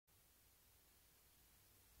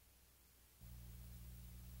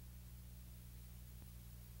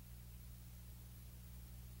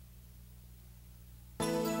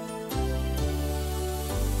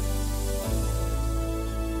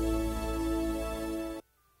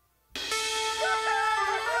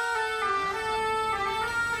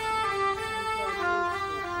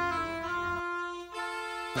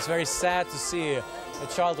It's very sad to see a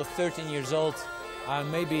child of 13 years old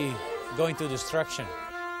maybe going to destruction.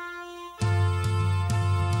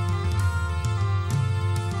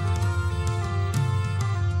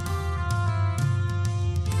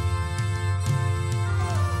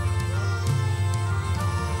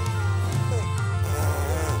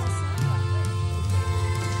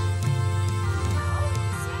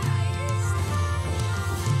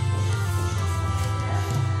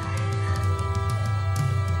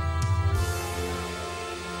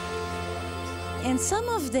 And some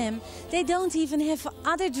of them, they don't even have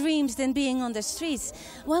other dreams than being on the streets.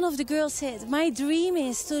 One of the girls said, "My dream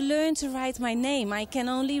is to learn to write my name. I can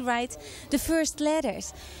only write the first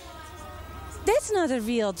letters." That's not a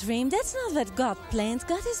real dream. That's not what God planned.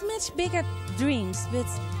 God has much bigger dreams, but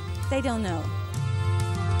they don't know.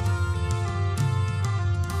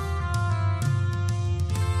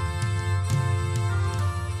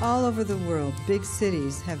 All over the world, big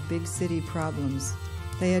cities have big city problems.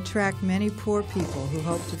 They attract many poor people who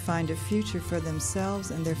hope to find a future for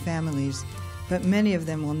themselves and their families, but many of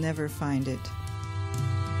them will never find it.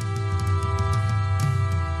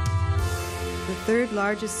 The third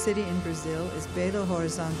largest city in Brazil is Belo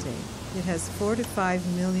Horizonte. It has 4 to 5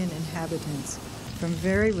 million inhabitants, from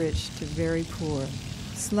very rich to very poor.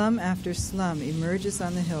 Slum after slum emerges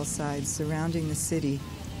on the hillsides surrounding the city.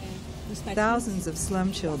 Thousands of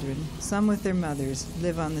slum children, some with their mothers,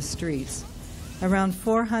 live on the streets. Around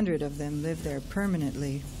 400 of them live there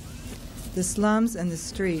permanently. The slums and the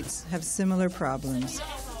streets have similar problems: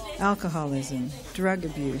 alcoholism, drug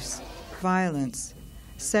abuse, violence,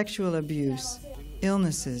 sexual abuse,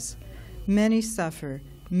 illnesses. Many suffer,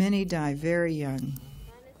 many die very young.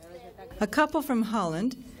 A couple from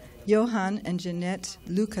Holland, Johan and Jeanette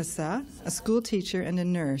Lukasse, a school teacher and a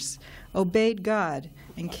nurse, obeyed God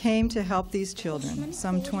and came to help these children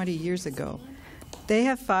some 20 years ago. They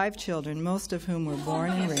have 5 children, most of whom were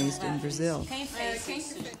born and raised in Brazil.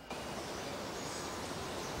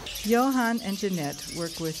 Johan and Jeanette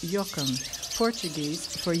work with Jokum, Portuguese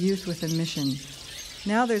for Youth with a Mission.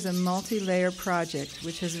 Now there's a multi-layer project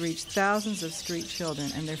which has reached thousands of street children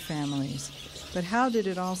and their families. But how did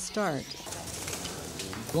it all start?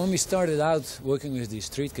 When we started out working with these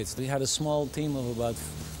street kids, we had a small team of about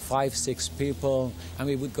 5-6 people, and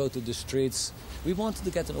we would go to the streets. We wanted to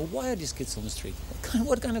get to know, why are these kids on the street?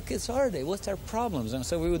 What kind of kids are they? What's their problems? And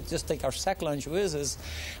so we would just take our sack lunch with us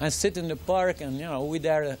and sit in the park, and we're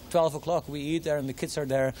there at 12 o'clock, we eat there, and the kids are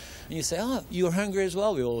there. And you say, "Oh, you're hungry as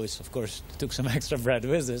well?" We always, of course, took some extra bread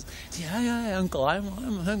with us. Yeah, uncle,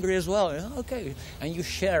 I'm hungry as well. Okay. And you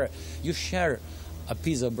share a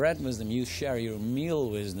piece of bread with them, you share your meal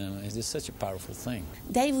with them. It's such a powerful thing.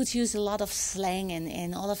 They would use a lot of slang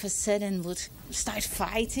and all of a sudden would start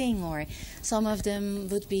fighting, or some of them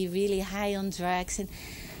would be really high on drugs. And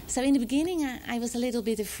so in the beginning I was a little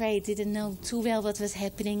bit afraid, didn't know too well what was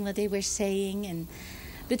happening, what they were saying.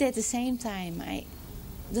 But at the same time,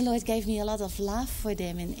 the Lord gave me a lot of love for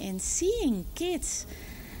them, and seeing kids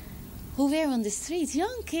who were on the streets,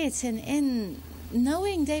 young kids, and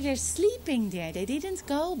knowing they were sleeping there. They didn't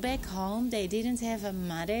go back home. They didn't have a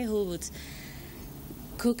mother who would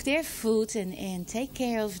cook their food and take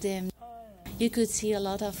care of them. You could see a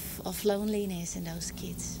lot of loneliness in those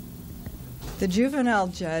kids. The juvenile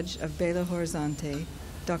judge of Belo Horizonte,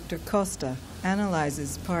 Dr. Costa,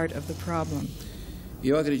 analyzes part of the problem.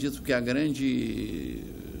 Eu acredito que a grande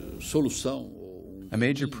solução. A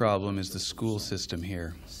major problem is the school system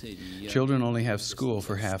here. Children only have school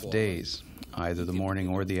for half days, either the morning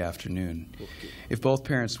or the afternoon. If both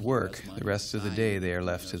parents work, the rest of the day they are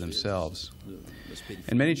left to themselves.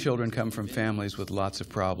 And many children come from families with lots of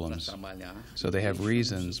problems, so they have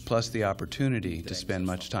reasons plus the opportunity to spend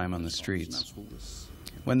much time on the streets.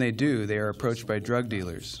 When they do, they are approached by drug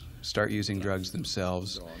dealers, start using drugs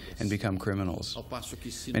themselves, and become criminals.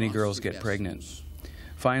 Many girls get pregnant.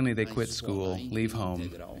 Finally, they quit school, leave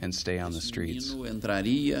home, and stay on the streets.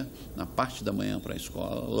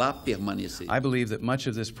 I believe that much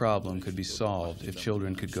of this problem could be solved if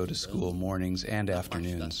children could go to school mornings and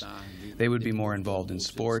afternoons. They would be more involved in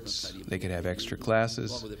sports, they could have extra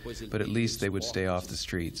classes, but at least they would stay off the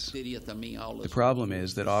streets. The problem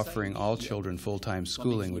is that offering all children full-time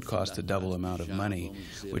schooling would cost a double amount of money,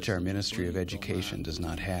 which our Ministry of Education does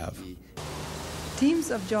not have.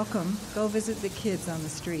 Teams of Jokum go visit the kids on the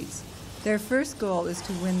streets. Their first goal is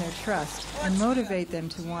to win their trust and motivate them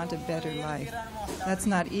to want a better life. That's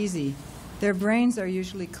not easy. Their brains are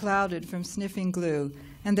usually clouded from sniffing glue,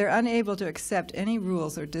 and they're unable to accept any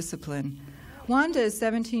rules or discipline. Wanda is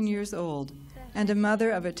 17 years old and a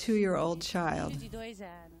mother of a 2-year-old child.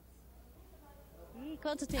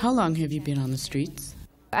 How long have you been on the streets?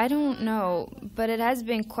 I don't know, but it has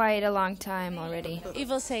been quite a long time already.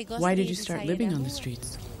 Why did you start living on the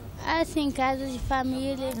streets? I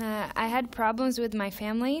had problems with my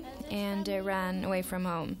family and ran away from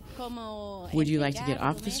home. Would you like to get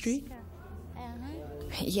off the street?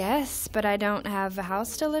 Yes, but I don't have a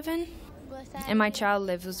house to live in, and my child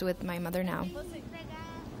lives with my mother now.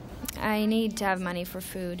 I need to have money for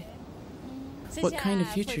food. What kind of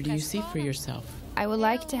future do you see for yourself? I would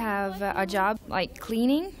like to have a job like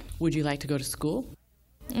cleaning. Would you like to go to school?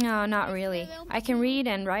 No, not really. I can read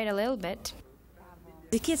and write a little bit.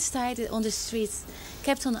 The kids started on the streets,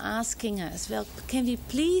 kept on asking us, well, can we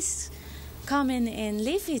please come in and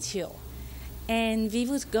live with you? And we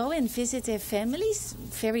would go and visit their families,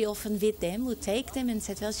 very often with them, would take them and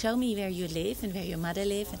said, well, show me where you live and where your mother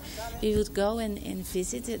lives. We would go and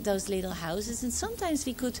visit those little houses, and sometimes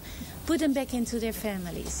we could put them back into their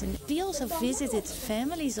families. And we also visited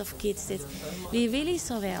families of kids that we really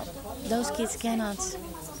saw, well, those kids cannot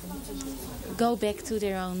go back to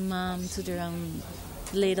their own mom, to their own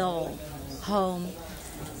little home.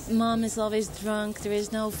 Mom is always drunk, there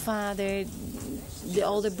is no father. The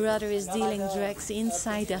older brother is dealing drugs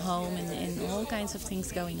inside the home, and all kinds of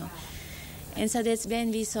things going on. And so that's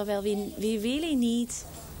when we saw, well, we really need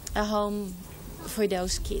a home for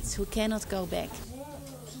those kids who cannot go back.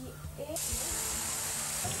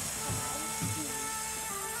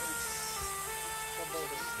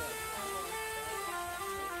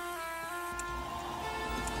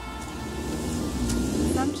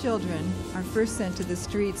 Some children are first sent to the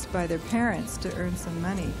streets by their parents to earn some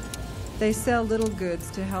money. They sell little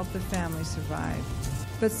goods to help the family survive.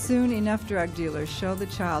 But soon enough drug dealers show the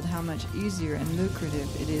child how much easier and lucrative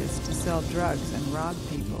it is to sell drugs and rob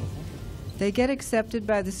people. They get accepted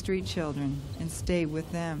by the street children and stay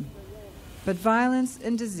with them. But violence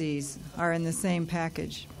and disease are in the same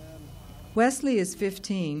package. Wesley is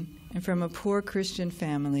 15 and from a poor Christian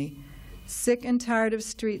family. Sick and tired of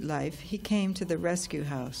street life, he came to the rescue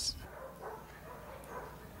house.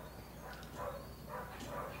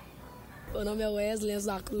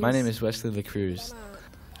 My name is Wesley LaCruz.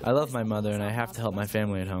 I love my mother and I have to help my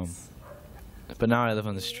family at home. But now I live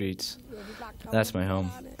on the streets. That's my home.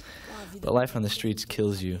 But life on the streets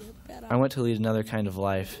kills you. I want to lead another kind of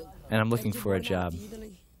life, and I'm looking for a job.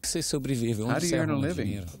 How do you earn a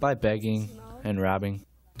living? By begging and robbing.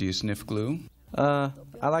 Do you sniff glue? I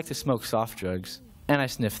like to smoke soft drugs, and I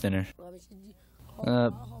sniff thinner.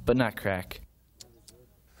 But not crack.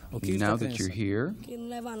 Now that you're here,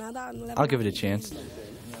 I'll give it a chance.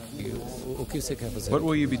 what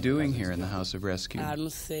will you be doing here in the House of Rescue? I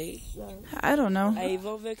don't know.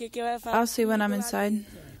 I'll see when I'm inside.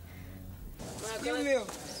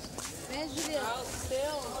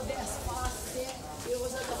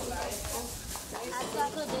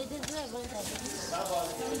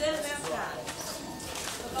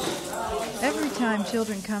 Every time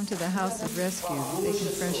children come to the House of Rescue, they can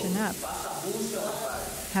freshen up,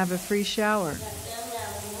 have a free shower,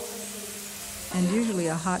 and usually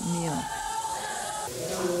a hot meal.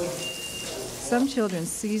 Some children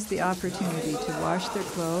seize the opportunity to wash their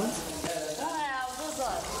clothes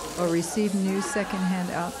or receive new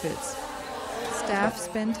second-hand outfits. Staff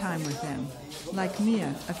spend time with them, like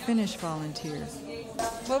Mia, a Finnish volunteer.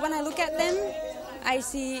 Well, when I look at them, I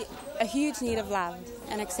see a huge need of love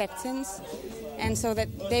and acceptance, and so that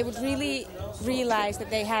they would really realize that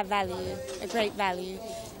they have value, a great value.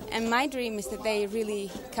 And my dream is that they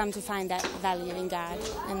really come to find that value in God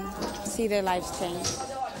and see their lives change.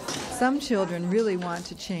 Some children really want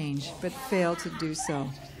to change, but fail to do so.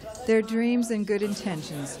 Their dreams and good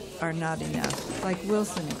intentions are not enough, like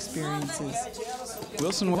Wilson experiences.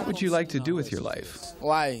 Wilson, what would you like to do with your life?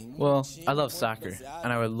 Why? Well, I love soccer,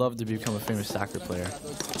 and I would love to become a famous soccer player.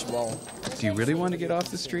 Do you really want to get off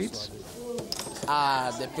the streets?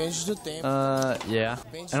 Yeah.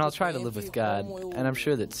 And I'll try to live with God, and I'm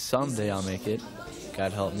sure that someday I'll make it.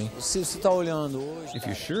 God help me. If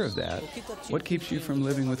you're sure of that, what keeps you from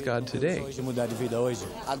living with God today?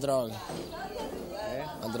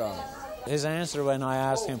 His answer when I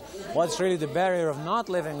asked him, what's really the barrier of not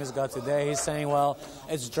living with God today, he's saying, well,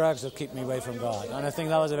 it's drugs that keep me away from God. And I think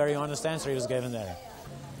that was a very honest answer he was given there.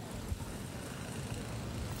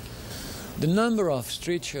 The number of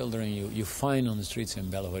street children you find on the streets in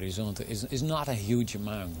Belo Horizonte is not a huge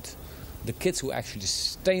amount. The kids who actually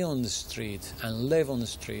stay on the street and live on the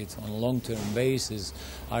street on a long-term basis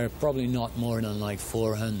are probably not more than like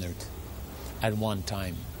 400 at one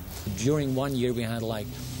time. During 1 year we had like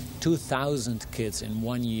 2,000 kids in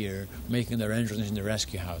 1 year making their entrance in the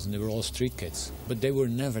rescue house, and they were all street kids, but they were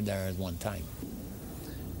never there at one time.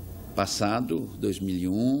 Passado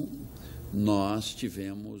 2001, Last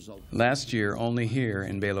year, only here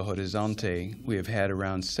in Belo Horizonte, we have had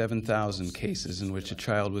around 7,000 cases in which a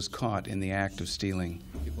child was caught in the act of stealing.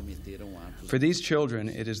 For these children,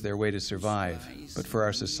 it is their way to survive, but for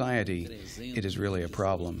our society, it is really a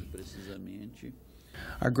problem.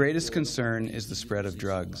 Our greatest concern is the spread of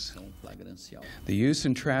drugs. The use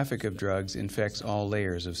and traffic of drugs infects all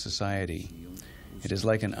layers of society. It is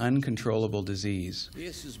like an uncontrollable disease,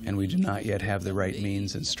 and we do not yet have the right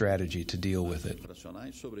means and strategy to deal with it.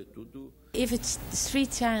 If a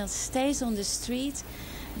street child stays on the street,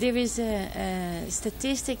 there is a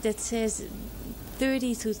statistic that says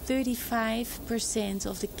 30 to 35%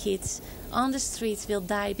 of the kids on the streets will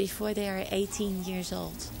die before they are 18 years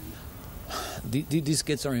old. These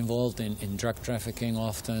kids are involved in drug trafficking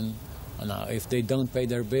often. Now, if they don't pay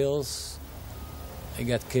their bills, they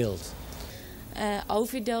get killed.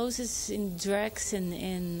 Overdoses in drugs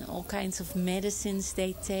and all kinds of medicines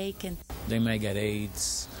they take. And they may get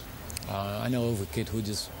AIDS. I know of a kid who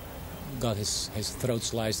just got his throat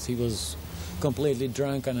sliced. He was completely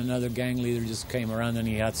drunk, and another gang leader just came around and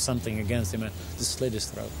he had something against him and just slit his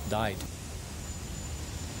throat, died.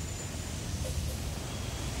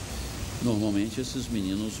 Normalmente esses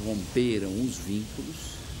meninos romperam os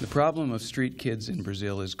vínculos. The problem of street kids in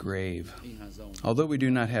Brazil is grave. Although we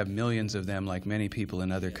do not have millions of them like many people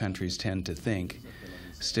in other countries tend to think,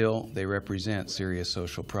 still they represent serious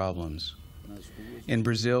social problems. In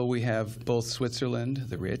Brazil we have both Switzerland,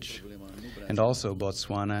 the rich, and also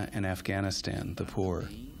Botswana and Afghanistan, the poor.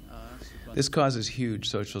 This causes huge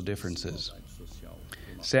social differences.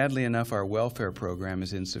 Sadly enough, our welfare program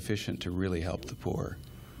is insufficient to really help the poor.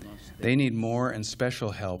 They need more and special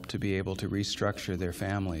help to be able to restructure their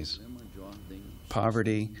families.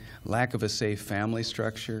 Poverty, lack of a safe family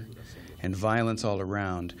structure, and violence all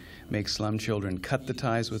around make slum children cut the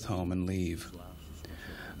ties with home and leave.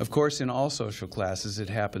 Of course, in all social classes, it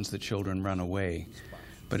happens that children run away.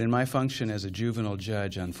 But in my function as a juvenile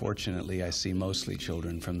judge, unfortunately, I see mostly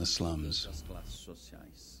children from the slums.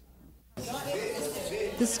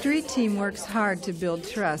 The street team works hard to build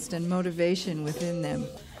trust and motivation within them.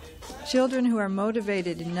 Children who are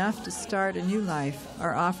motivated enough to start a new life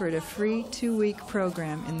are offered a free 2-week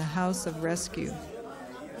program in the House of Rescue.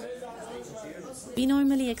 We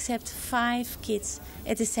normally accept 5 kids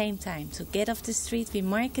at the same time to get off the street. We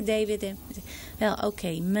mark a day with them. Well,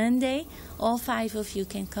 okay, Monday, all 5 of you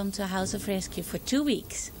can come to a House of Rescue for 2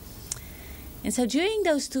 weeks. And so during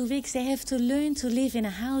those 2 weeks, they have to learn to live in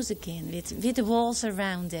a house again, with the walls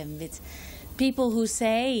around them, with people who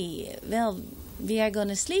say, well, we are going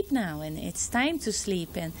to sleep now, and it's time to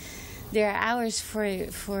sleep, and there are hours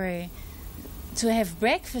to have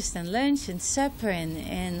breakfast and lunch and supper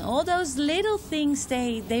and all those little things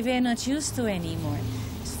they were not used to anymore.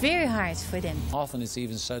 It's very hard for them. Often it's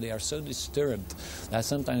even so they are so disturbed that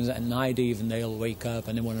sometimes at night even they'll wake up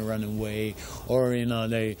and they want to run away, or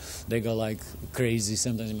they go like crazy.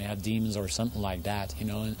 Sometimes they may have demons or something like that,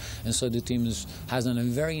 and so the team has done a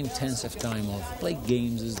very intensive time of play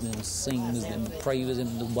games with them, sing with them, pray with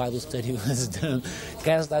them, do Bible study with them,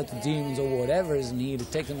 cast out the demons or whatever is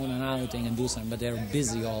needed, take them on an outing and do something, but they're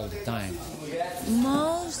busy all the time.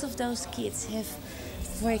 Most of those kids have,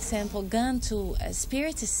 for example, gone to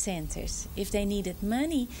spiritist centers if they needed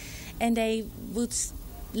money, and they would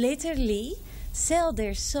literally sell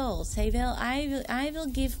their soul. Say, well, I will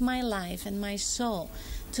give my life and my soul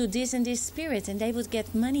to this and this spirit, and they would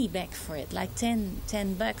get money back for it, like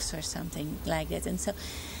 $10 or something like that. And so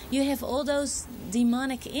you have all those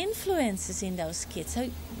demonic influences in those kids.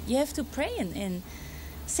 So you have to pray and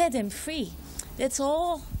set them free. That's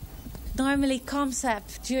all normally comes up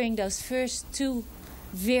during those first 2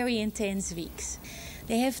 very intense weeks.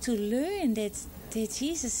 They have to learn that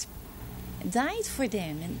Jesus died for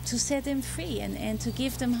them and to set them free and to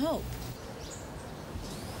give them hope.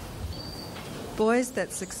 Boys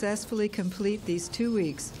that successfully complete these 2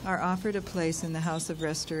 weeks are offered a place in the House of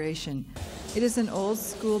Restoration. It is an old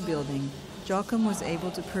school building Joachim was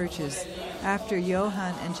able to purchase after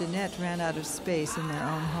Johan and Jeanette ran out of space in their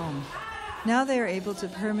own home. Now they are able to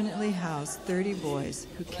permanently house 30 boys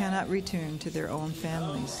who cannot return to their own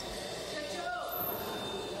families.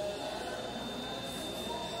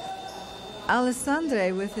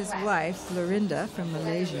 Alessandre with his wife, Florinda, from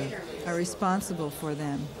Malaysia, are responsible for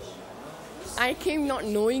them. I came not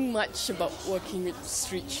knowing much about working with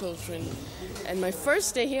street children. And my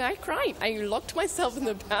first day here, I cried. I locked myself in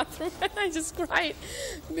the bathroom and I just cried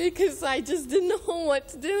because I just didn't know what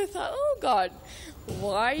to do. I thought, oh God,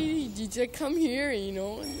 why did I come here?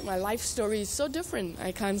 My life story is so different.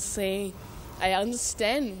 I can't say I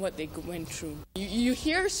understand what they went through. You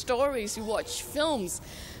hear stories, you watch films,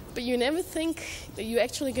 But you never think that you're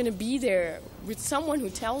actually going to be there with someone who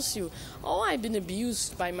tells you, oh, I've been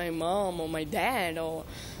abused by my mom or my dad, or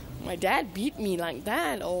my dad beat me like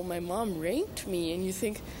that, or my mom raped me. And you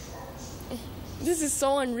think, this is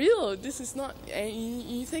so unreal. This is not, and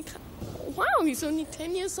you think, wow, he's only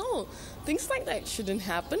 10 years old. Things like that shouldn't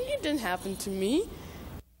happen. It didn't happen to me.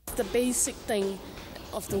 It's the basic thing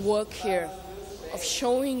of the work here, of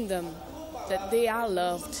showing them that they are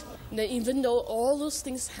loved. That even though all those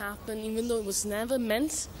things happen, even though it was never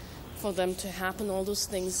meant for them to happen, all those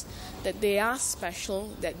things, that they are special,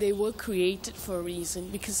 that they were created for a reason,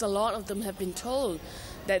 because a lot of them have been told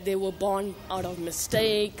that they were born out of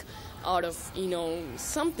mistake, out of,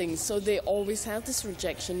 something. So they always have this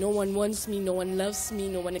rejection. No one wants me, no one loves me,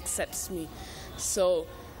 no one accepts me. So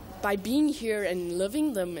by being here and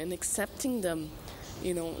loving them and accepting them,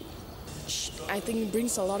 I think it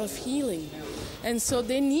brings a lot of healing. And so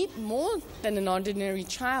they need more than an ordinary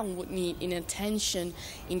child would need in attention,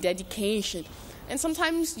 in dedication. And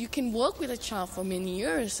sometimes you can work with a child for many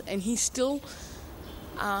years and he still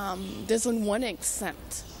doesn't want to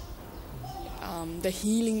accept the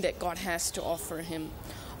healing that God has to offer him,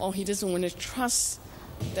 or he doesn't want to trust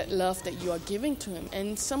that love that you are giving to him.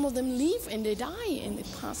 And some of them leave and they die and they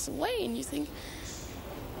pass away, and you think,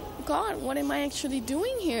 God, what am I actually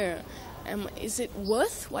doing here? Is it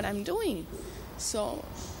worth what I'm doing? So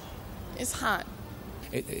it's hard.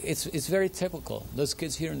 It's very typical. Those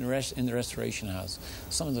kids here in the restoration house,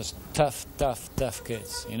 some of those tough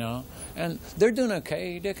kids, and they're doing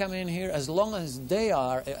okay. They come in here as long as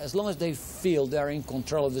they feel they're in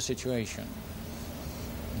control of the situation.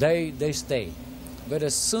 They stay. But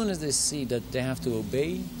as soon as they see that they have to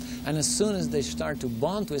obey, and as soon as they start to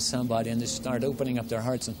bond with somebody and they start opening up their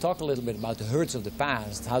hearts and talk a little bit about the hurts of the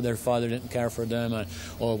past, how their father didn't care for them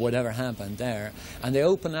or whatever happened there, and they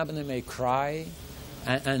open up and they may cry,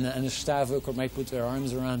 and the staff worker may put their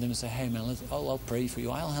arms around them and say, hey man, I'll pray for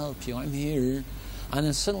you, I'll help you, I'm here. And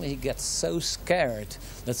then suddenly he gets so scared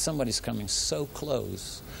that somebody's coming so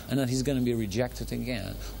close and that he's going to be rejected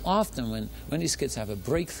again. Often when these kids have a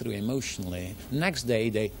breakthrough emotionally, next day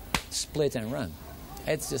they split and run.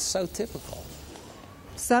 It's just so typical.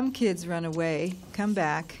 Some kids run away, come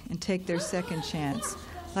back, and take their second chance.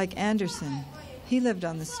 Like Anderson. He lived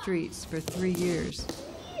on the streets for 3 years.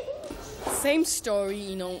 Same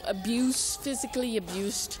story, abused, physically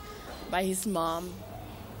abused by his mom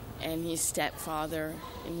and his stepfather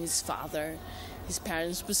and his father. His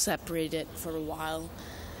parents were separated for a while,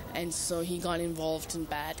 and so he got involved in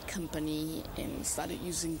bad company and started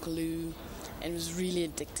using glue and was really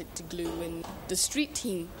addicted to glue. And the street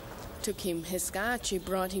team took him, Hesgachi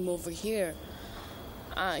brought him over here.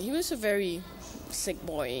 He was a very sick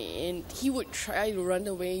boy, and he would try to run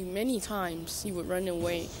away many times. He would run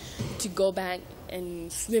away to go back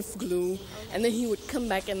and sniff glue, and then he would come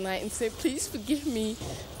back at night and say, please forgive me,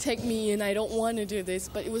 take me in, I don't want to do this.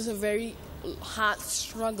 But it was a very hard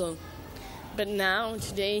struggle. But now,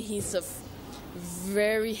 today, he's a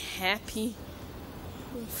very happy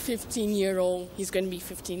 15-year-old, he's going to be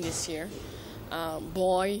 15 this year,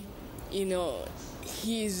 boy.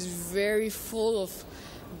 He is very full of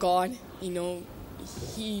God.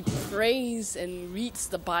 He prays and reads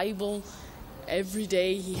the Bible every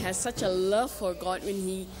day. He has such a love for God. When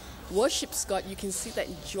he worships God, you can see that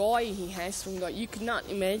joy he has from God. You could not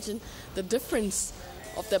imagine the difference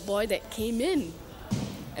of the boy that came in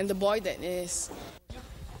and the boy that is.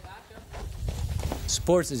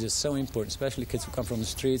 Sports is just so important, especially kids who come from the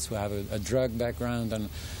streets, who have a drug background and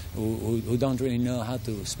who don't really know how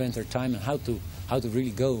to spend their time and how to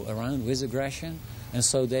really go around with aggression. And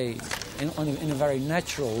so they, in a very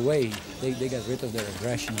natural way, they get rid of their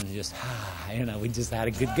aggression and just, we just had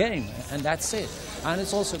a good game, and that's it. And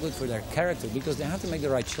it's also good for their character because they have to make the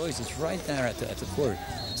right choices right there at the court.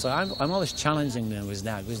 So I'm always challenging them with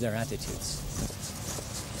that, with their attitudes.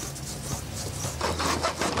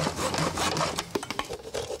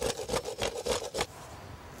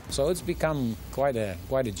 So it's become quite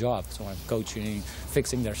a job. So I'm coaching,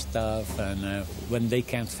 fixing their stuff, and when they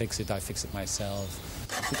can't fix it, I fix it myself.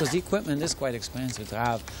 Because the equipment is quite expensive to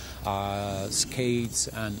have skates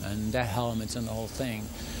and the helmets and the whole thing.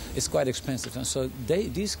 It's quite expensive. And so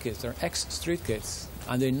these kids are ex-street kids,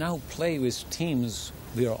 and they now play with teams.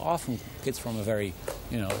 We are often kids from a very,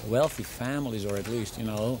 wealthy families, or at least,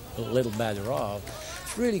 a little better off.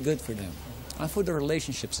 It's really good for them. And for the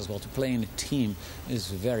relationships as well, to play in a team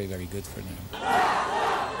is very, very good for them.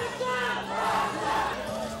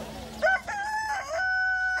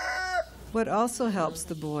 What also helps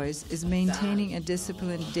the boys is maintaining a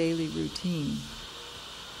disciplined daily routine.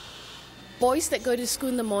 boys that go to school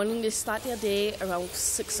in the morning, they start their day around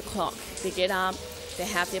 6 o'clock. They get up, they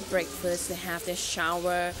have their breakfast, they have their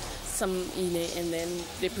shower, and then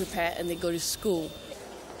they prepare and they go to school.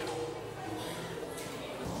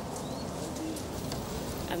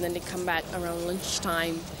 And then they come back around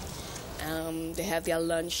lunchtime. They have their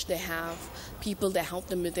lunch. They have people that help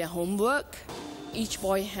them with their homework. Each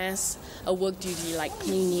boy has a work duty like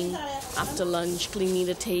cleaning after lunch, cleaning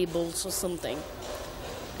the tables or something.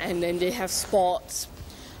 And then they have sports.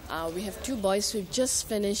 We have 2 boys who just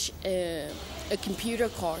finished a computer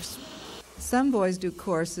course. Some boys do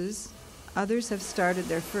courses. Others have started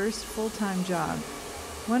their first full-time job.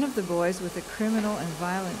 One of the boys with a criminal and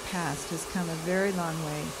violent past has come a very long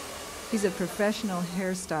way. He's a professional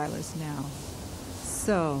hairstylist now.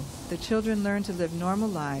 So, the children learn to live normal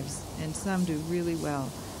lives, and some do really well.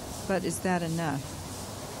 But is that enough?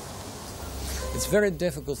 It's very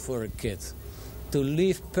difficult for a kid to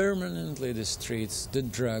leave permanently the streets, the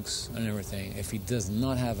drugs, and everything if he does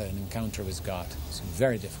not have an encounter with God. It's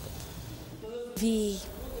very difficult. We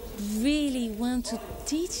really want to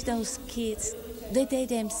teach those kids that they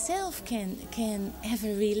themselves can have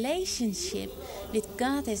a relationship with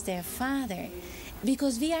God as their Father,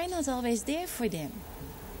 because we are not always there for them,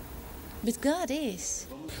 but God is.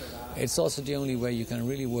 It's also the only way you can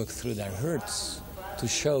really work through their hurts, to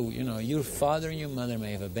show, your father and your mother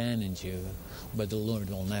may have abandoned you, but the Lord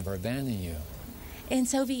will never abandon you. And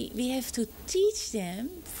so we have to teach them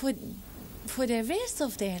for the rest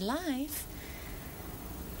of their life,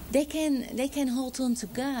 they can hold on to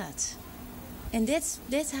God. And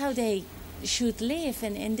that's how they should live,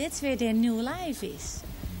 and that's where their new life is.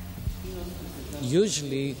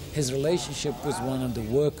 Usually his relationship with one of the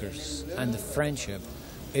workers and the friendship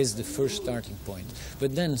is the first starting point.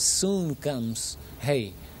 But then soon comes,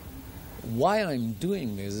 hey, why I'm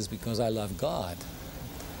doing this is because I love God.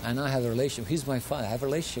 And I have a relationship, he's my Father, I have a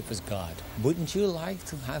relationship with God. Wouldn't you like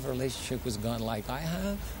to have a relationship with God like I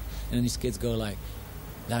have? And these kids go like,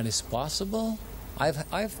 that is possible?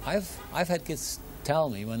 I've had kids tell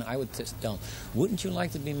me when I would tell them, wouldn't you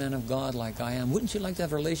like to be man of God like I am? Wouldn't you like to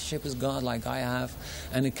have a relationship with God like I have?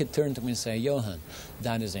 And a kid turned to me and say, Johan,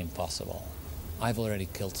 that is impossible. I've already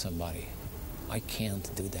killed somebody. I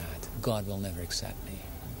can't do that. God will never accept me.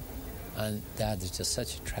 And that is just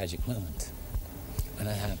such a tragic moment. And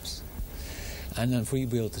it happens. And then for you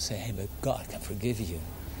to be able to say, hey, but God can forgive you.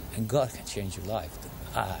 And God can change your life.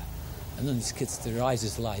 And then these kids, their eyes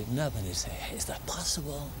just lighten up and they say, hey, is that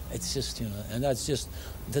possible? It's just, and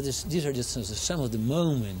these are just some of the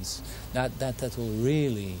moments that will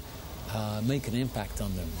really make an impact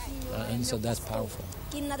on them. And so that's powerful.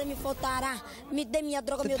 The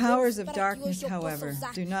powers of darkness, however,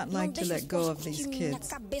 do not like to let go of these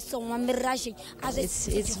kids. It's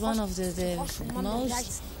one of the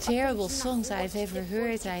most terrible songs I've ever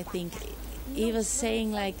heard, I think. He was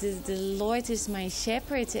saying like, the Lord is my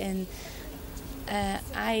shepherd, and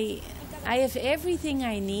I have everything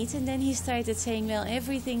I need. And then he started saying, well,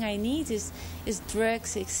 everything I need is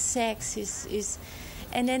drugs, is sex, is.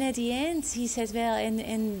 And then at the end he said, well,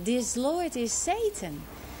 and this Lord is Satan.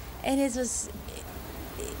 And it was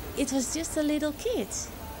just a little kid.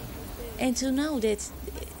 And to know that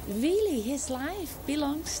really his life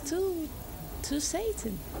belongs to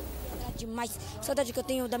Satan.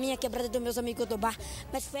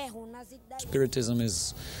 Spiritism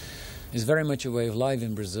is very much a way of life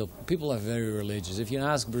in Brazil. People are very religious. If you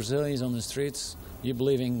ask Brazilians on the streets, you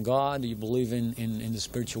believe in God, you believe in the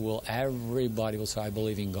spiritual world, everybody will say, I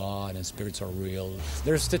believe in God and spirits are real.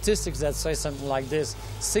 There are statistics that say something like this: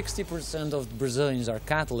 60% of Brazilians are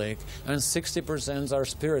Catholic and 60% are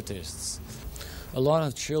spiritists. A lot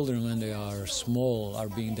of children, when they are small, are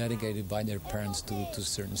being dedicated by their parents to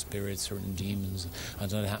certain spirits, certain demons,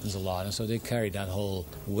 and so that happens a lot. And so they carry that whole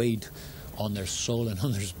weight on their soul and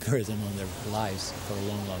on their spirit and on their lives for a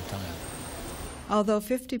long, long time. Although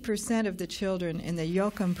 50% of the children in the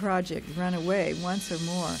Johan project run away once or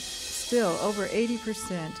more, still over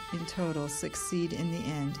 80% in total succeed in the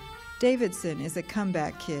end. Davidson is a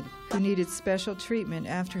comeback kid who needed special treatment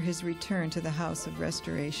after his return to the House of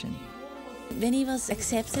Restoration. When he was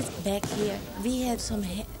accepted back here, we had some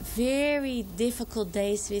very difficult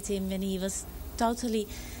days with him when he was totally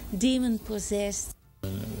demon-possessed.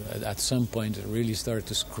 At some point, it really started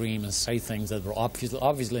to scream and say things that were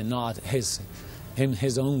obviously not his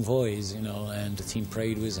own voice, and the team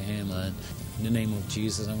prayed with him and in the name of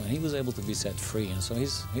Jesus, and he was able to be set free, and so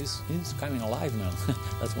he's coming alive now.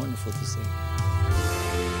 That's wonderful to see.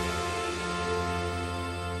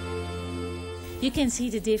 You can see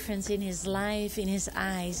the difference in his life, in his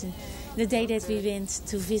eyes. And the day that we went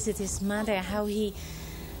to visit his mother, how he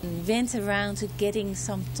went around to getting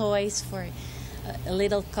some toys for a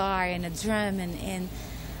little car and a drum, and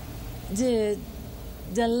the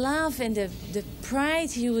love and the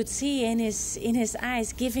pride you would see in his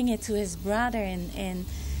eyes, giving it to his brother, and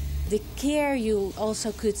the care you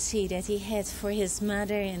also could see that he had for his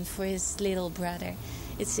mother and for his little brother.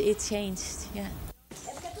 It changed, yeah.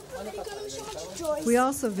 We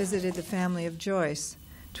also visited the family of Joyce,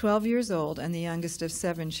 12 years old and the youngest of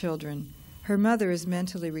 7 children. Her mother is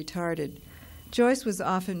mentally retarded. Joyce was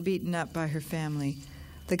often beaten up by her family.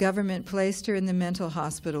 The government placed her in the mental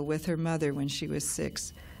hospital with her mother when she was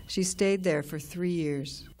 6. She stayed there for 3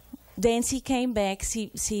 years. Then she came back,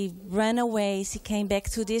 she ran away, she came back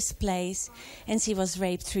to this place, and she was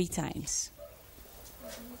raped 3 times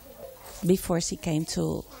before she came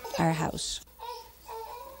to our house.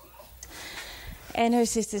 And her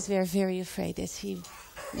sisters were very afraid that she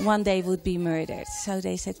one day would be murdered. So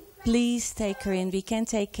they said, please take her in, we can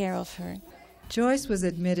take care of her. Joyce was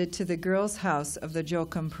admitted to the girls' house of the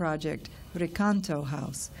Johan Project, Recanto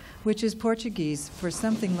House, which is Portuguese for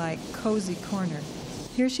something like cozy corner.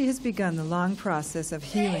 Here she has begun the long process of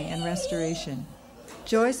healing and restoration.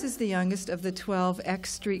 Joyce is the youngest of the 12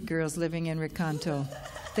 ex-street girls living in Recanto.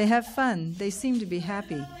 They have fun, they seem to be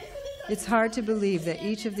happy. It's hard to believe that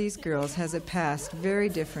each of these girls has a past very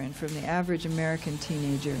different from the average American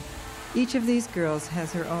teenager. Each of these girls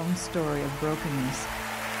has her own story of brokenness.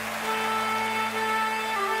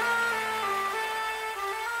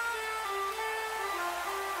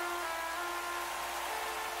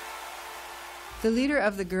 The leader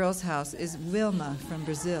of the girls' house is Wilma from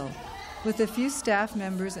Brazil. With a few staff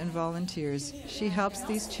members and volunteers, she helps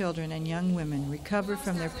these children and young women recover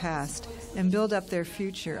from their past and build up their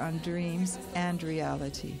future on dreams and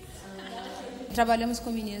reality.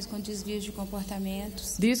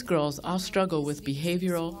 These girls all struggle with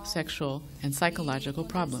behavioral, sexual, and psychological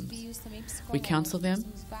problems. We counsel them.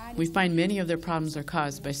 We find many of their problems are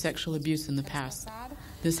caused by sexual abuse in the past.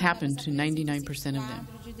 This happened to 99% of them.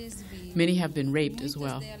 Many have been raped as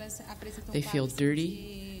well. They feel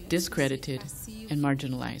dirty, discredited, and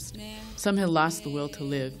marginalized. Some have lost the will to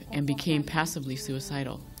live and became passively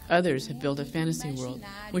suicidal. Others have built a fantasy world,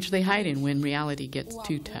 which they hide in when reality gets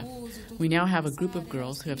too tough. We now have a group of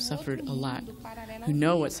girls who have suffered a lot, who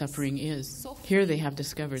know what suffering is. Here they have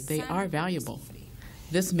discovered they are valuable.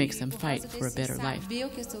 This makes them fight for a better life.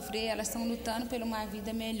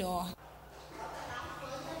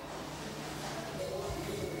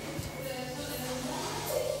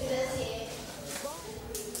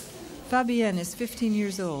 Fabienne is 15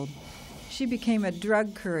 years old. She became a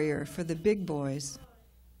drug courier for the big boys.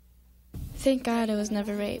 Thank God I was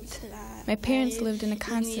never raped. My parents lived in a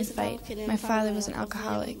constant fight. My father was an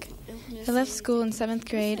alcoholic. I left school in 7th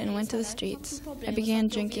grade and went to the streets. I began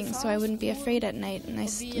drinking so I wouldn't be afraid at night, and I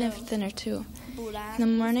sniffed thinner too. In the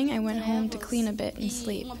morning I went home to clean a bit and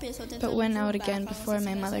sleep, but went out again before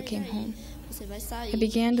my mother came home. I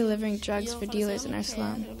began delivering drugs for dealers in our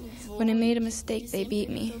slum. When I made a mistake, they beat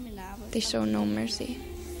me. They show no mercy.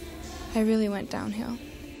 I really went downhill.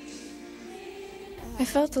 I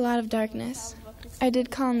felt a lot of darkness. I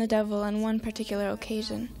did call on the devil on one particular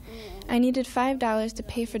occasion. I needed $5 to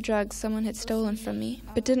pay for drugs someone had stolen from me,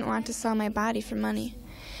 but didn't want to sell my body for money.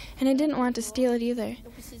 And I didn't want to steal it either.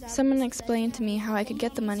 Someone explained to me how I could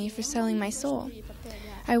get the money for selling my soul.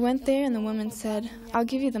 I went there and the woman said, "I'll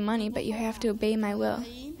give you the money, but you have to obey my will."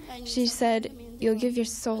 She said, "You'll give your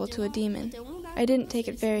soul to a demon." I didn't take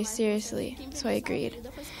it very seriously, so I agreed.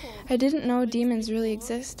 I didn't know demons really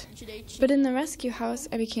exist, but in the rescue house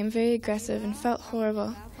I became very aggressive and felt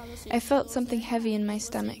horrible. I felt something heavy in my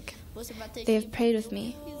stomach. They have prayed with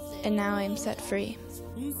me, and now I am set free.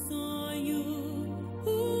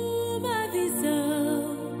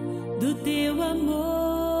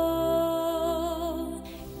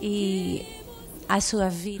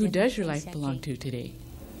 Who does your life belong to today?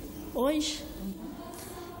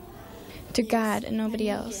 To God and nobody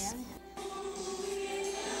else.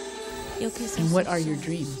 And what are your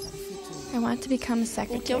dreams? I want to become a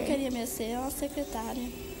secretary.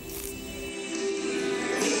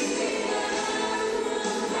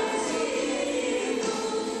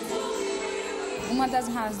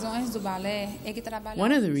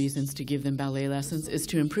 One of the reasons to give them ballet lessons is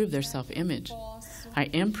to improve their self-image. I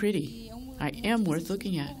am pretty. I am worth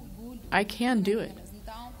looking at. I can do it.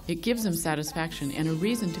 It gives them satisfaction and a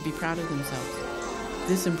reason to be proud of themselves.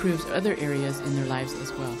 This improves other areas in their lives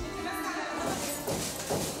as well.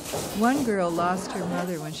 One girl lost her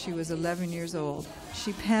mother when she was 11 years old.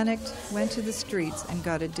 She panicked, went to the streets, and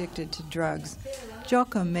got addicted to drugs.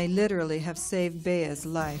 Joachim may literally have saved Bea's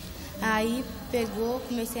life.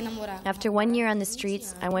 After 1 year on the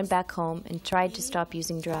streets, I went back home and tried to stop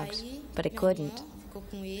using drugs, but I couldn't.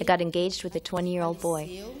 I got engaged with a 20-year-old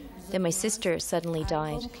boy. Then my sister suddenly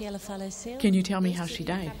died. Can you tell me how she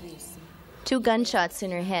died? 2 gunshots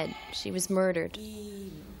in her head. She was murdered.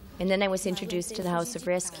 And then I was introduced to the House of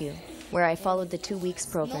Rescue, where I followed the 2 weeks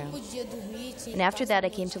program. And after that, I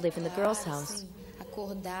came to live in the girls' house.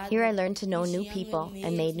 Here I learned to know new people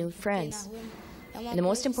and made new friends. And the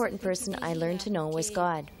most important person I learned to know was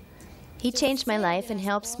God. He changed my life and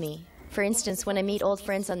helps me. For instance, when I meet old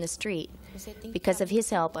friends on the street, because of his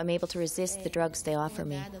help, I'm able to resist the drugs they offer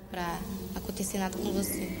me.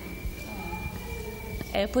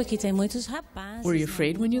 Were you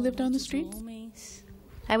afraid when you lived on the streets?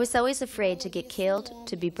 I was always afraid to get killed,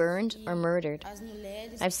 to be burned, or murdered.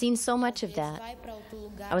 I've seen so much of that.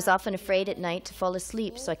 I was often afraid at night to fall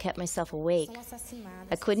asleep, so I kept myself awake.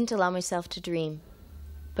 I couldn't allow myself to dream.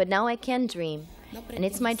 But now I can dream, and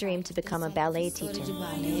it's my dream to become a ballet teacher.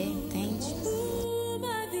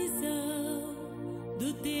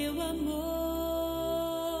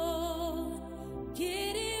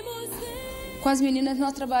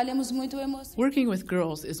 Working with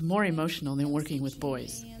girls is more emotional than working with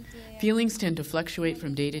boys. Feelings tend to fluctuate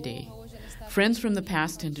from day to day. Friends from the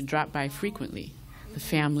past tend to drop by frequently. The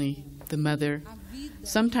family, the mother.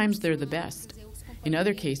 Sometimes they're the best. In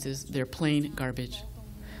other cases, they're plain garbage.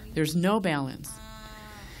 There's no balance.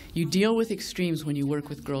 You deal with extremes when you work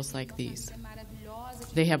with girls like these.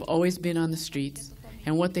 They have always been on the streets,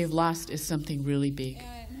 and what they've lost is something really big.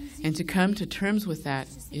 And to come to terms with that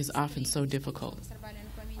is often so difficult.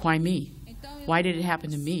 Why me? Why did it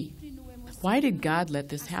happen to me? Why did God let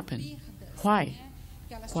this happen? Why?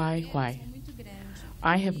 Why?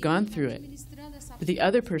 I have gone through it, but the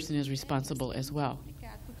other person is responsible as well.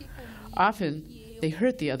 Often, they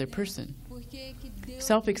hurt the other person.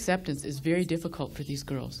 Self-acceptance is very difficult for these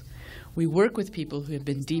girls. We work with people who have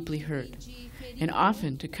been deeply hurt, and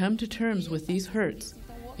often to come to terms with these hurts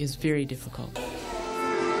is very difficult.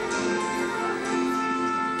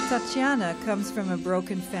 Tatiana comes from a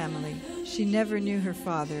broken family. She never knew her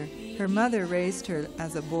father. Her mother raised her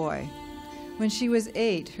as a boy. When she was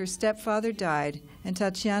 8, her stepfather died, and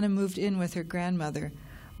Tatiana moved in with her grandmother.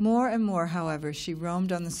 More and more, however, she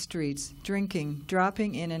roamed on the streets, drinking,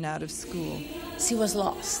 dropping in and out of school. She was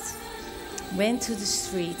lost, went to the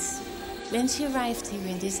streets. When she arrived here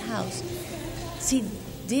in this house, she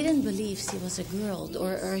didn't believe she was a girl,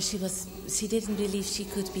 or she didn't believe she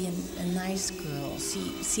could be a nice girl.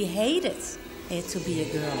 She hated it to be a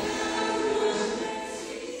girl.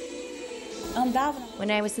 When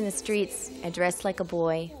I was in the streets, I dressed like a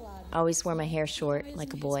boy, always wore my hair short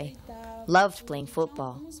like a boy, loved playing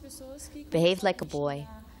football, behaved like a boy,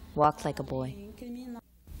 walked like a boy.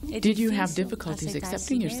 Did you have difficulties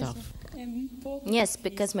accepting yourself? Yes,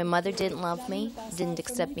 because my mother didn't love me, didn't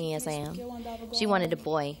accept me as I am. She wanted a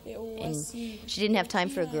boy, and she didn't have time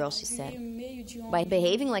for a girl, she said. By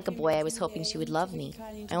behaving like a boy, I was hoping she would love me.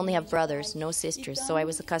 I only have brothers, no sisters, so I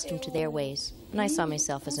was accustomed to their ways, and I saw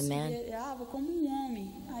myself as a man.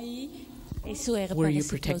 Were you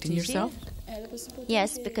protecting yourself?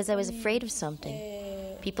 Yes, because I was afraid of something.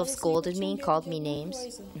 People scolded me, called me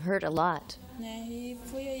names, and hurt a lot.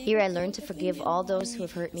 Here I learned to forgive all those who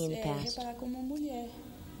have hurt me in the past.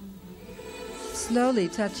 Slowly,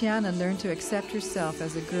 Tatiana learned to accept herself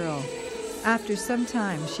as a girl. After some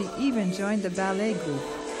time, she even joined the ballet group.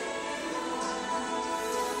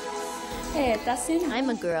 I'm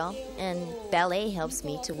a girl, and ballet helps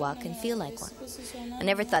me to walk and feel like one. I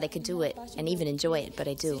never thought I could do it, and even enjoy it, but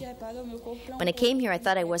I do. When I came here, I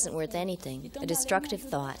thought I wasn't worth anything, a destructive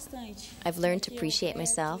thought. I've learned to appreciate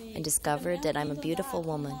myself and discovered that I'm a beautiful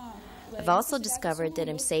woman. I've also discovered that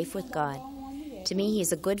I'm safe with God. To me,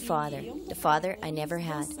 He's a good Father, the Father I never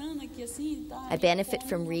had. I benefit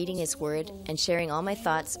from reading His Word and sharing all my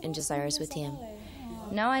thoughts and desires with Him.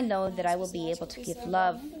 Now I know that I will be able to give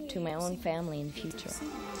love to my own family in the future.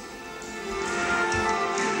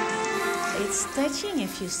 It's touching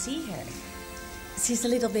if you see her. She's a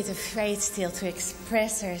little bit afraid still to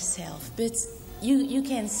express herself, but you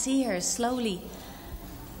can see her slowly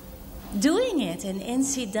doing it, and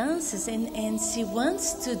she dances, and she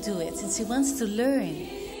wants to do it, and she wants to learn.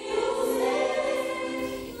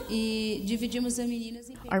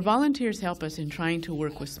 Our volunteers help us in trying to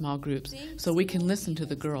work with small groups so we can listen to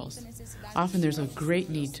the girls. Often there's a great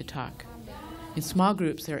need to talk. In small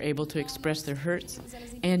groups, they're able to express their hurts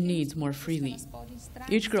and needs more freely.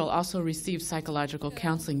 Each girl also receives psychological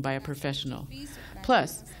counseling by a professional.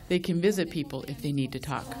 Plus, they can visit people if they need to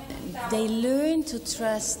talk. They learn to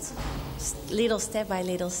trust little step by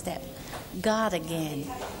little step. God again.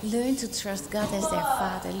 Learn to trust God as their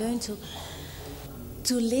Father. Learn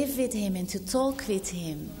to live with Him and to talk with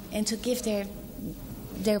Him and to give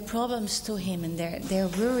their problems to Him and their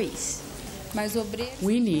worries.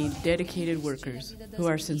 We need dedicated workers who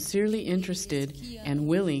are sincerely interested and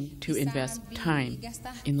willing to invest time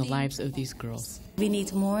in the lives of these girls. We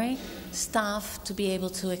need more staff to be able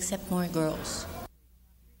to accept more girls.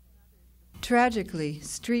 Tragically,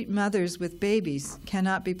 street mothers with babies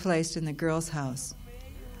cannot be placed in the girls' house.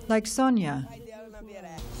 Like Sonia.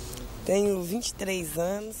 Tenho 23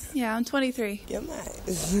 anos. Yeah, I'm 23.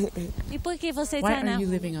 Why are you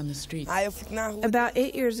living on the street? About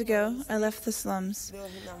 8 years ago, I left the slums.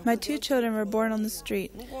 My 2 children were born on the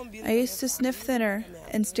street. I used to sniff thinner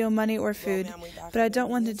and steal money or food, but I don't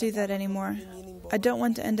want to do that anymore. I don't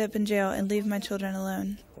want to end up in jail and leave my children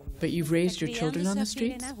alone. But you've raised your children on the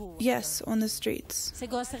streets? Yes, on the streets.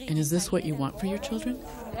 And is this what you want for your children?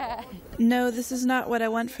 No, this is not what I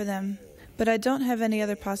want for them. But I don't have any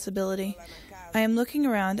other possibility. I am looking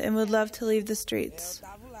around and would love to leave the streets.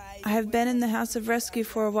 I have been in the house of rescue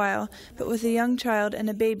for a while, but with a young child and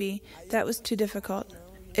a baby, that was too difficult.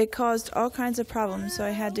 It caused all kinds of problems, so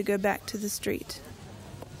I had to go back to the street.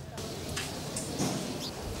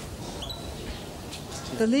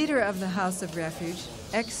 The leader of the House of Refuge,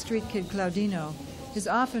 ex-street kid Claudino, is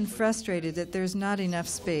often frustrated that there's not enough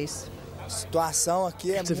space.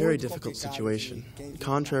 It's a very difficult situation.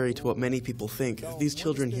 Contrary to what many people think, these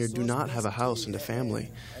children here do not have a house and a family.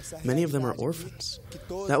 Many of them are orphans.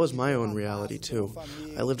 That was my own reality, too.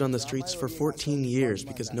 I lived on the streets for 14 years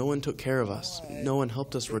because no one took care of us. No one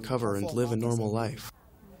helped us recover and live a normal life.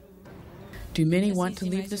 Do many want to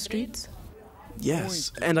leave the streets?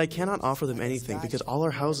 Yes, and I cannot offer them anything because all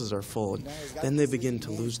our houses are full, and then they begin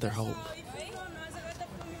to lose their hope.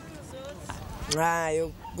 I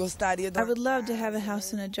would love to have a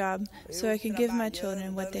house and a job so I can give my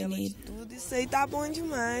children what they need.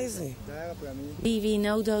 We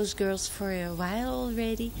know those girls for a while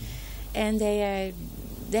already, and they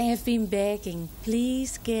have been begging,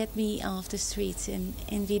 please get me off the streets,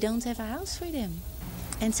 and we don't have a house for them.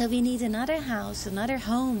 And so we need another house, another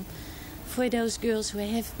home for those girls who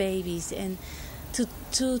have babies, and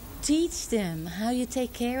to teach them how you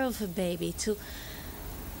take care of a baby,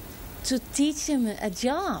 to teach them a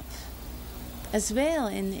job as well,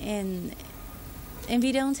 and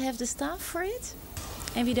we don't have the staff for it,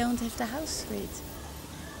 and we don't have the house for it.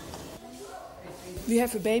 We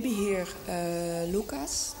have a baby here,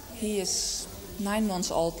 Lukasse. He is 9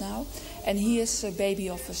 months old now, and he is a baby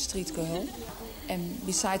of a street girl. And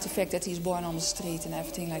besides the fact that he's born on the street and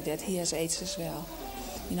everything like that, he has AIDS as well.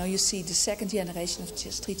 You know, you see the second generation of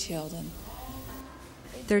street children.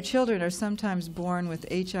 Their children are sometimes born with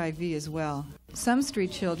HIV as well. Some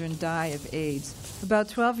street children die of AIDS. About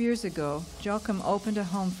 12 years ago, Joachim opened a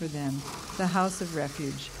home for them, the House of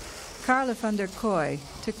Refuge. Carla van der Kooi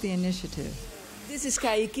took the initiative. This is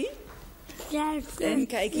Kaiki. And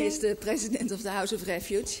Kaiki is the president of the House of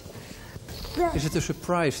Refuge. Is it a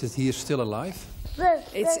surprise that he is still alive?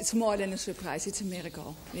 It's more than a surprise, it's a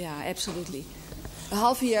miracle. Yeah, absolutely. A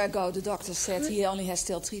half a year ago, the doctor said he only has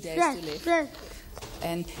still 3 days to live.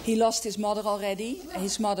 And he lost his mother already.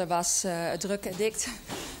 His mother was a drug addict.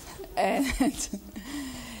 And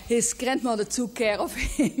his grandmother took care of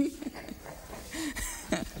him.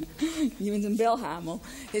 You mean a belhamel.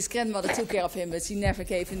 His grandmother took care of him, but she never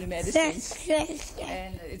gave him the medicines.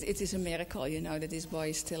 And it is a miracle, you know, that this boy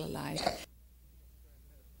is still alive.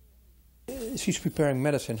 She's preparing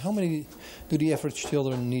medicine. How many do the average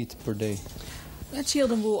children need per day?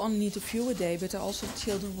 Children will only need a few a day, but there are also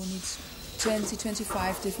children who need 20,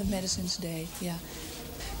 25 different medicines a day. Yeah.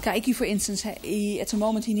 Kaiki, for instance, at the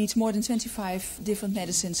moment he needs more than 25 different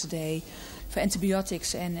medicines a day for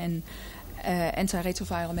antibiotics and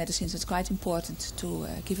antiretroviral medicines. It's quite important to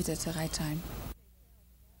give it at the right time.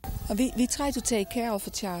 We try to take care of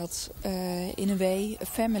a child in a way a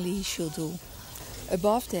family should do.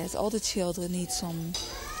 Above that, all the children need some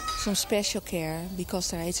special care because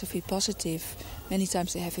they're HIV positive. Many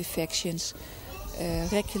times they have infections.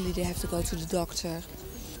 Regularly they have to go to the doctor.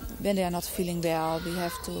 When they are not feeling well, we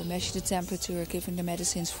have to measure the temperature, give them the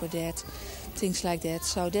medicines for that, things like that.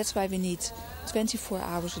 So that's why we need 24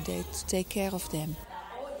 hours a day to take care of them.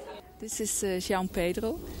 This is Jean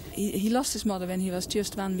Pedro. He lost his mother when he was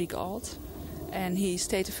just 1 week old. And he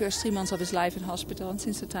stayed the first 3 months of his life in hospital, and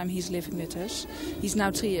since the time he's living with us. He's now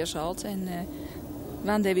 3 years old, and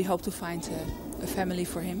one day we hope to find a family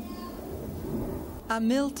for him.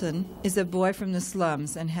 Milton is a boy from the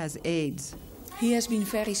slums and has AIDS. He has been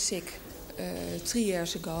very sick 3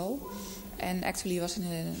 years ago, And actually he was in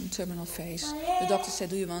a terminal phase. The doctor said,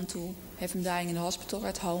 do you want to have him dying in the hospital or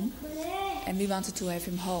at home? And we wanted to have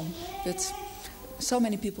him home. But so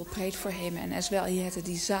many people prayed for him, and as well he had a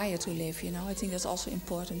desire to live, you know. I think that's also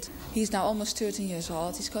important. He's now almost 13 years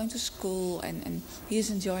old. He's going to school and he is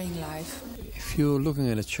enjoying life. If you're looking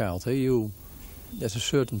at a child, there's a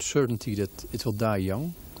certain certainty that it will die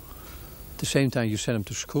young. At the same time you send him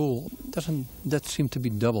to school, doesn't that seem to be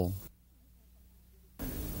double?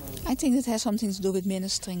 I think it has something to do with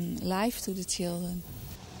ministering life to the children.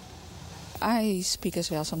 I speak as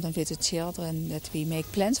well sometimes with the children that we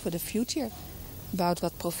make plans for the future about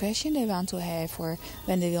what profession they want to have or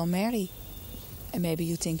when they will marry. And maybe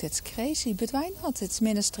you think that's crazy, but why not? It's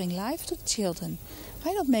ministering life to the children.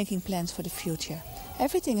 Why not making plans for the future?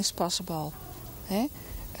 Everything is possible.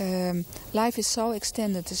 Life is so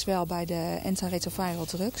extended as well by the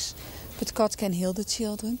antiretroviral drugs. But God can heal the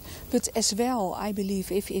children. But as well, I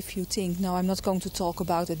believe if you think, no, I'm not going to talk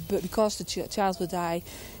about it because the child will die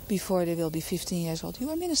before they will be 15 years old, you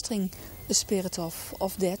are ministering the spirit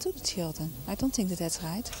of death to the children. I don't think that that's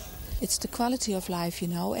right. It's the quality of life, you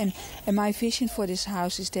know. And my vision for this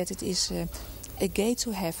house is that it is a gate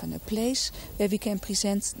to heaven, a place where we can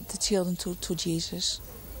present the children to Jesus.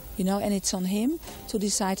 You know, and it's on him to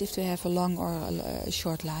decide if they have a long or a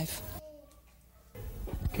short life.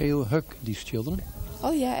 Can you hug these children?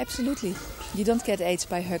 Oh yeah, absolutely. You don't get AIDS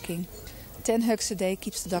by hugging. 10 hugs a day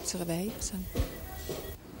keeps the doctor away. So.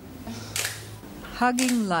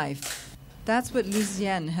 Hugging life. That's what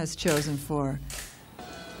Lucienne has chosen for.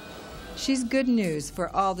 She's good news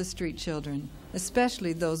for all the street children,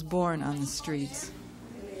 especially those born on the streets.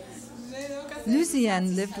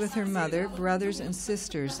 Lucienne lived with her mother, brothers, and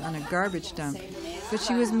sisters on a garbage dump, but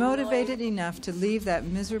she was motivated enough to leave that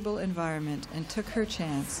miserable environment and took her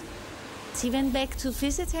chance. She went back to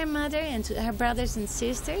visit her mother and to her brothers and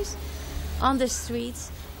sisters on the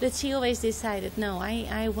streets, but she always decided, no,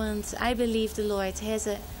 I believe the Lord has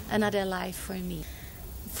another life for me.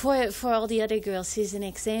 For all the other girls, she's an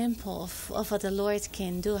example of what the Lord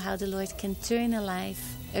can do, how the Lord can turn a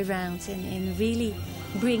life around and really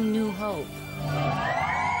bring new hope.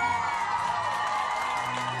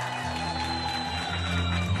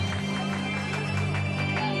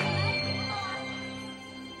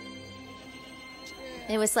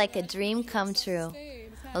 It was like a dream come true.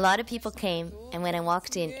 A lot of people came, and when I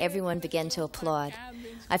walked in, everyone began to applaud.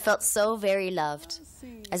 I felt so very loved.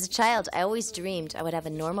 As a child, I always dreamed I would have a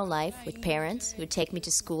normal life with parents who would take me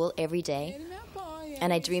to school every day,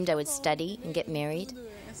 and I dreamed I would study and get married.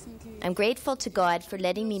 I'm grateful to God for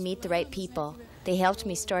letting me meet the right people. They helped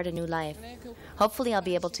me start a new life. Hopefully I'll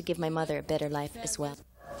be able to give my mother a better life as well.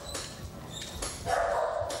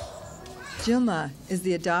 Gilma is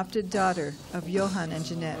the adopted daughter of Johan and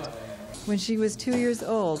Jeanette. When she was 2 years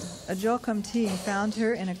old, a Jocum team found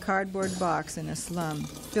her in a cardboard box in a slum,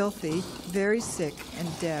 filthy, very sick, and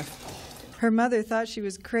deaf. Her mother thought she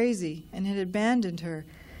was crazy and had abandoned her.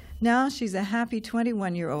 Now she's a happy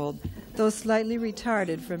 21-year-old, though slightly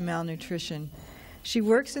retarded from malnutrition. She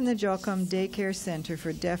works in the Jocum Daycare Center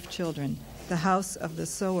for Deaf Children, the House of the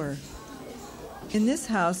Sower. In this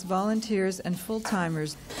house, volunteers and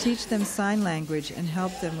full-timers teach them sign language and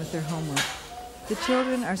help them with their homework. The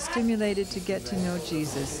children are stimulated to get to know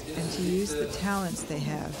Jesus and to use the talents they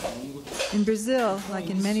have. In Brazil, like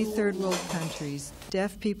in many third-world countries,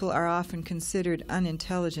 deaf people are often considered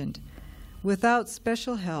unintelligent. Without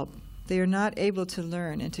special help, they are not able to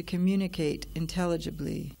learn and to communicate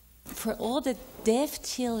intelligibly. For all the deaf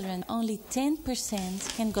children, only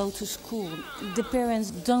 10% can go to school. The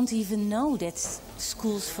parents don't even know that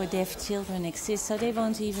schools for deaf children exist, so they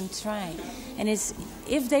won't even try. And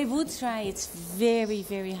if they would try, it's very,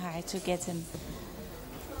 very hard to get them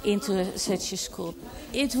into such a school.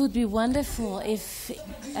 It would be wonderful if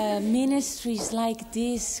ministries like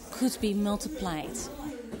this could be multiplied.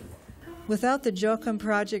 Without the Jocum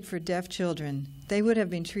Project for Deaf Children, they would have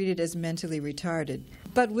been treated as mentally retarded.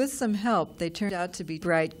 But with some help, they turned out to be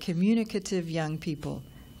bright, communicative young people.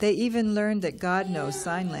 They even learned that God knows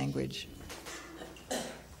sign language.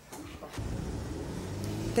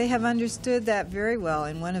 They have understood that very well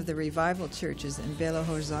in one of the revival churches in Belo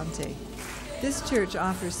Horizonte. This church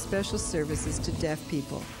offers special services to deaf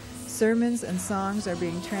people. Sermons and songs are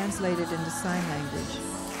being translated into sign language.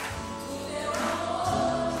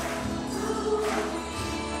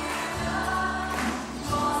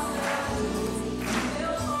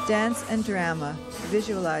 Dance and drama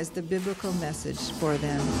visualize the biblical message for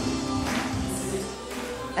them.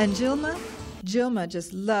 And Gilma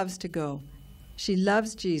just loves to go. She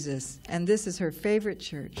loves Jesus, and this is her favorite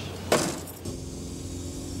church.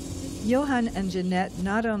 Johan and Jeanette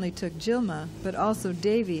not only took Jilma, but also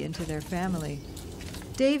Davy into their family.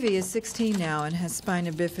 Davy is 16 now and has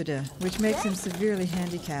spina bifida, which makes him severely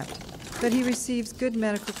handicapped, but he receives good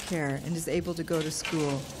medical care and is able to go to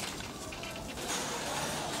school.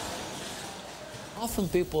 Often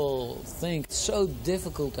people think it's so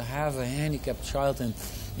difficult to have a handicapped child and,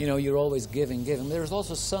 you know, you're always giving. There's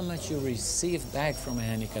also so much you receive back from a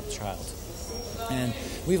handicapped child. And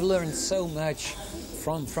we've learned so much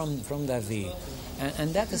from Davy.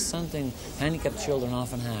 And that is something handicapped children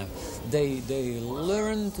often have. They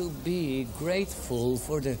learn to be grateful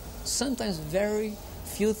for the sometimes very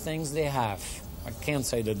few things they have. I can't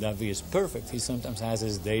say that Davy is perfect. He sometimes has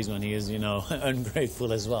his days when he is, you know,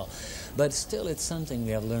 ungrateful as well. But still, it's something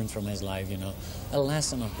we have learned from his life, you know, a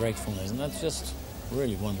lesson of gratefulness. And that's just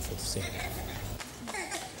really wonderful to see.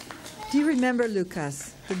 Do you remember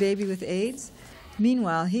Lukasse, the baby with AIDS?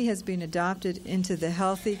 Meanwhile, he has been adopted into the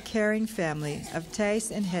healthy, caring family of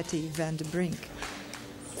Tijs and Hettie van de Brink.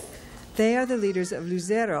 They are the leaders of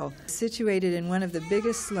Luzero, situated in one of the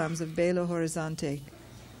biggest slums of Belo Horizonte.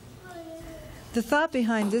 The thought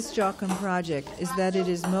behind this Joachim project is that it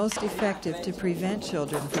is most effective to prevent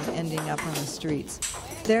children from ending up on the streets.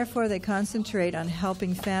 Therefore, they concentrate on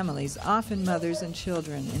helping families, often mothers and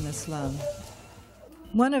children, in the slum.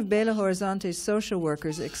 One of Belo Horizonte's social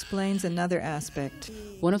workers explains another aspect.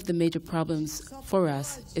 One of the major problems for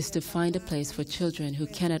us is to find a place for children who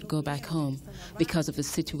cannot go back home because of the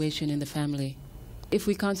situation in the family. If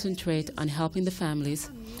we concentrate on helping the families,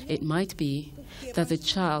 it might be that the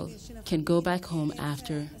child can go back home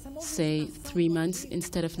after, say, 3 months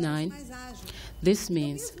instead of 9. This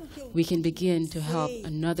means we can begin to help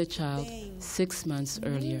another child 6 months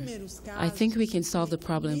earlier. I think we can solve the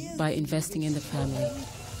problem by investing in the family.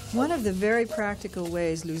 One of the very practical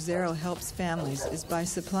ways Luzero helps families is by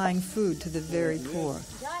supplying food to the very poor.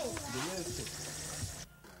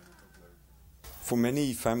 For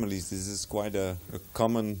many families, this is quite a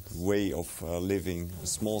common way of living, a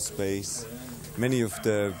small space. Many of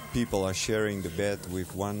the people are sharing the bed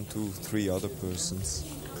with 1, 2, 3 other persons.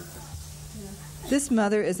 This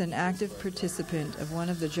mother is an active participant of one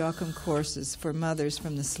of the Joachim courses for mothers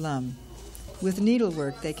from the slum. With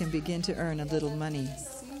needlework, they can begin to earn a little money.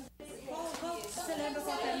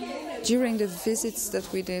 During the visits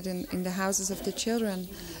that we did in the houses of the children,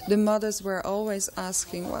 the mothers were always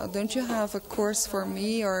asking, well, don't you have a course for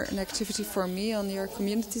me or an activity for me on your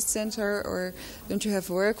community center, or don't you have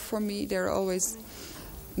work for me? They're always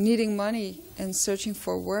needing money and searching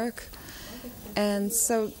for work. And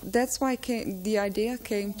so that's why the idea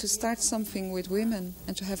came to start something with women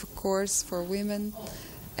and to have a course for women,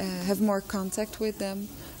 have more contact with them,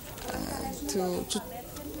 to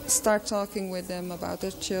start talking with them about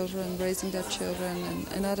their children, raising their children,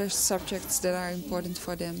 and other subjects that are important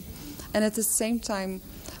for them. And at the same time,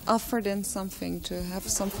 offer them something, to have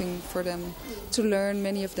something for them to learn.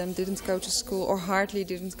 Many of them didn't go to school or hardly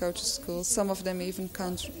didn't go to school. Some of them even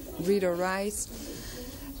can't read or write.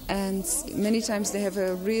 And many times they have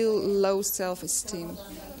a real low self-esteem.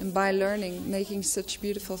 And by learning, making such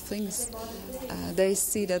beautiful things, they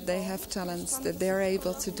see that they have talents, that they're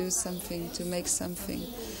able to do something, to make something.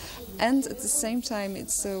 And at the same time,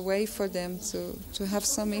 it's a way for them to have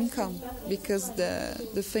some income, because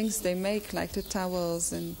the things they make, like the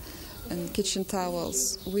towels and kitchen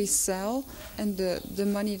towels, we sell, and the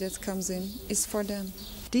money that comes in is for them.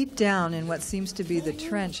 Deep down in what seems to be the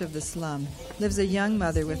trench of the slum lives a young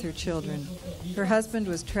mother with her children. Her husband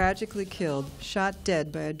was tragically killed, shot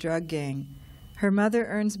dead by a drug gang. Her mother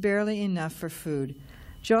earns barely enough for food.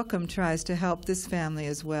 Joachim tries to help this family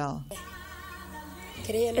as well.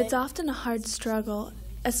 It's often a hard struggle,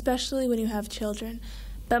 especially when you have children,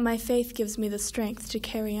 but my faith gives me the strength to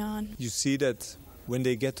carry on. You see that when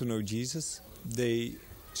they get to know Jesus, they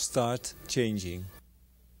start changing.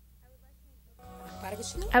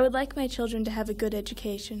 I would like my children to have a good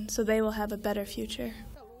education, so they will have a better future.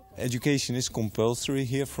 Education is compulsory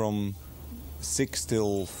here from 6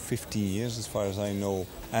 till 15 years, as far as I know.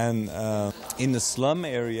 And in the slum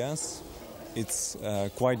areas, it's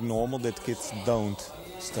quite normal that kids don't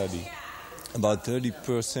study. About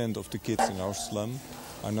 30% of the kids in our slum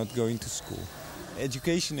are not going to school.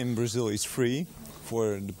 Education in Brazil is free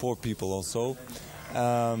for the poor people also.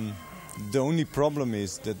 The only problem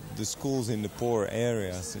is that the schools in the poor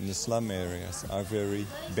areas, in the slum areas, are very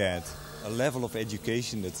bad. A level of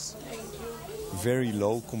education that's very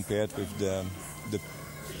low compared with the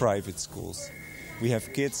private schools. We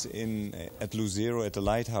have kids at Luzero, at the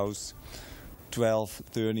lighthouse, 12,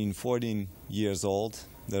 13, 14 years old,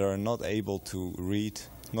 that are not able to read,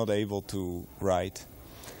 not able to write.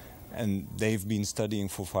 and they've been studying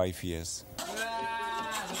for 5 years.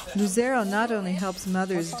 Luzero not only helps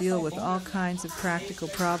mothers deal with all kinds of practical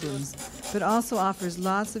problems, but also offers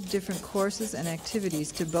lots of different courses and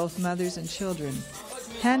activities to both mothers and children.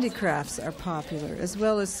 Handicrafts are popular, as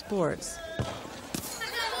well as sports.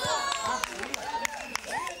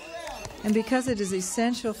 And because it is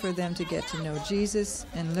essential for them to get to know Jesus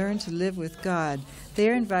and learn to live with God, they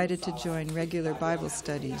are invited to join regular Bible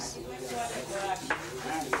studies.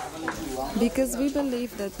 Because we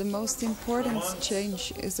believe that the most important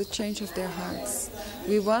change is a change of their hearts.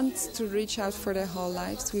 We want to reach out for their whole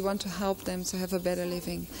lives. We want to help them to have a better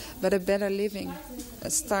living. But a better living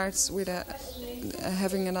starts with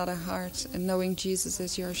having another heart and knowing Jesus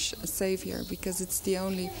as your Savior, because it's the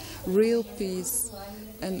only real peace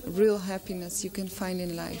and real happiness you can find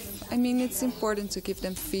in life. I mean, it's important to give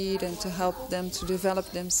them feed and to help them to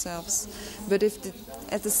develop themselves. But if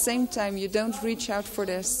at the same time you don't reach out for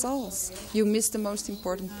their souls, you miss the most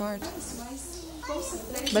important part.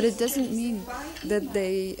 But it doesn't mean that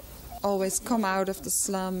they always come out of the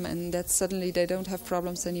slum and that suddenly they don't have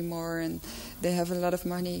problems anymore and they have a lot of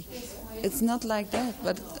money. It's not like that,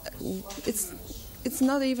 but it's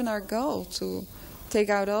not even our goal to take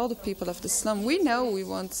out all the people of the slum. We know we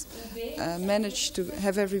won't manage to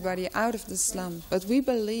have everybody out of the slum, but we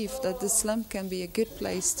believe that the slum can be a good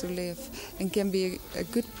place to live and can be a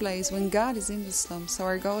good place when God is in the slum. So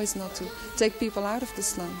our goal is not to take people out of the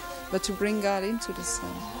slum, but to bring God into the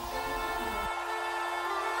slum.